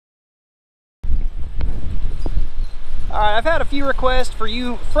Alright, I've had a few requests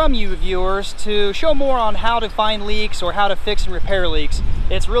from you viewers to show more on how to find leaks or how to fix and repair leaks.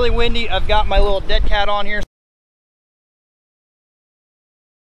 It's really windy. I've got my little dead cat on here,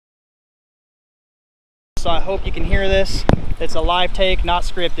 so I hope you can hear this. It's a live take, not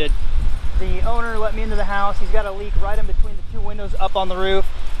scripted. The owner let me into the house. He's got a leak right in between the two windows up on the roof.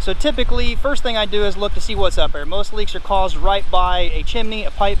 So typically, first thing I do is look to see what's up there. Most leaks are caused right by a chimney,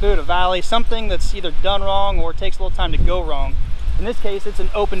 a pipe boot, a valley, something that's either done wrong or takes a little time to go wrong. In this case, it's an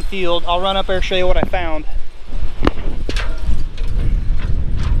open field. I'll run up there and show you what I found.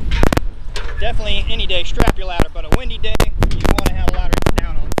 Definitely any day, strap your ladder, but a windy day, you want to have a ladder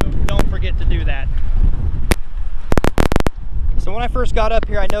down on, so don't forget to do that. So when I first got up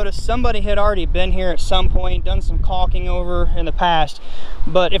here, I noticed somebody had already been here at some point, done some caulking over in the past.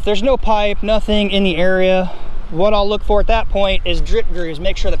 But if there's no pipe, nothing in the area, what I'll look for at that point is drip grooves.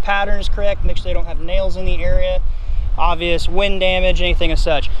 Make sure the pattern is correct, make sure they don't have nails in the area, obvious wind damage, anything as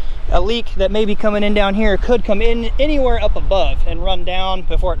such. A leak that may be coming in down here could come in anywhere up above and run down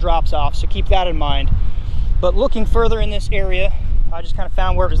before it drops off, so keep that in mind. But looking further in this area, I just kind of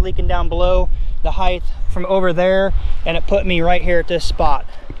found where it was leaking down below, the height from over there, and it put me right here at this spot.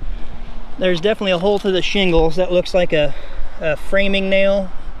 There's definitely a hole to the shingles that looks like a framing nail,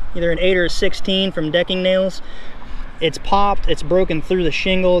 either an 8 or a 16 from decking nails. It's popped, it's broken through the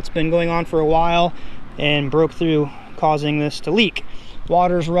shingle, it's been going on for a while and broke through, causing this to leak.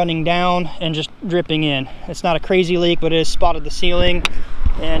 Water's running down and just dripping in. It's not a crazy leak, but it has spotted the ceiling,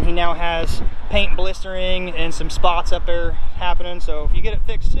 and he now has paint blistering and some spots up there happening. So if you get it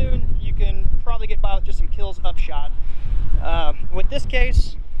fixed soon, you can probably get by with just some kills upshot. With this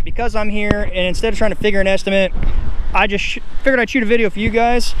case, because I'm here, and instead of trying to figure an estimate, I just figured I'd shoot a video for you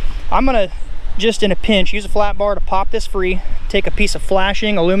guys. I'm gonna just in a pinch use a flat bar to pop this free, take a piece of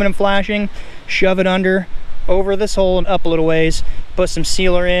flashing, aluminum flashing, shove it under over this hole and up a little ways, put some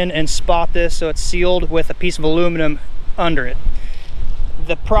sealer in and spot this so it's sealed with a piece of aluminum under it.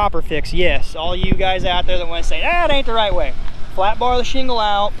 The proper fix, yes, all you guys out there that want to say that ain't the right way, flat bar the shingle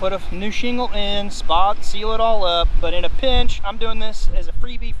out, put a new shingle in, spot, seal it all up. But in a pinch, I'm doing this as a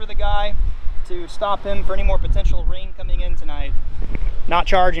freebie for the guy to stop him for any more potential rain coming in tonight. Not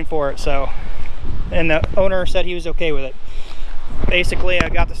charging for it, so, and the owner said he was okay with it. Basically, I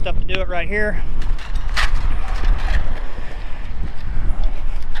got the stuff to do it right here.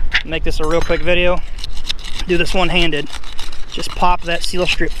 Make this a real quick video. Do this one-handed. Just pop that seal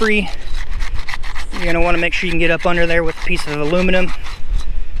strip free. You're going to want to make sure you can get up under there with a piece of aluminum.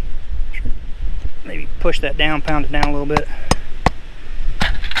 Maybe push that down, pound it down a little bit.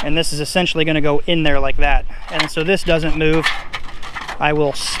 And this is essentially going to go in there like that. And so this doesn't move, I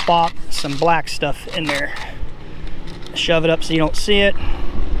will spot some black stuff in there. Shove it up so you don't see it.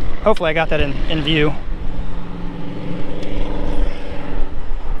 Hopefully I got that in view.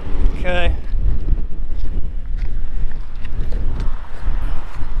 Okay.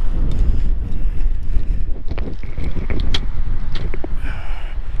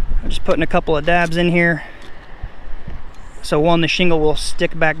 I'm just putting a couple of dabs in here. So one, the shingle will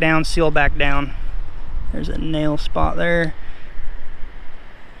stick back down, seal back down. There's a nail spot there.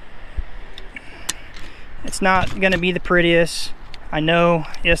 It's not gonna be the prettiest. I know,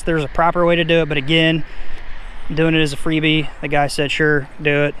 yes, there's a proper way to do it, but again, doing it as a freebie, the guy said, sure,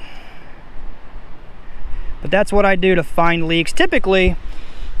 do it. But that's what I do to find leaks. Typically,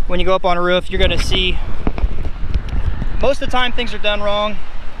 when you go up on a roof, you're gonna see, most of the time things are done wrong,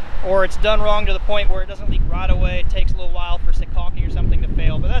 or it's done wrong to the point where it doesn't leak right away. It takes a little while for, say, caulking or something to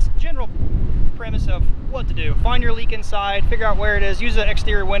fail. But that's the general premise of what to do. Find your leak inside, figure out where it is, use the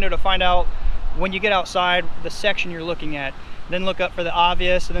exterior window to find out when you get outside the section you're looking at. Then look up for the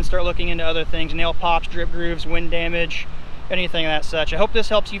obvious, and then start looking into other things, nail pops, drip grooves, wind damage, anything of that such. I hope this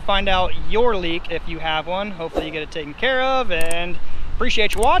helps you find out your leak if you have one. Hopefully you get it taken care of, and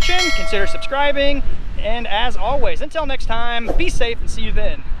appreciate you watching. Consider subscribing, and as always, until next time, be safe and see you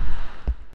then.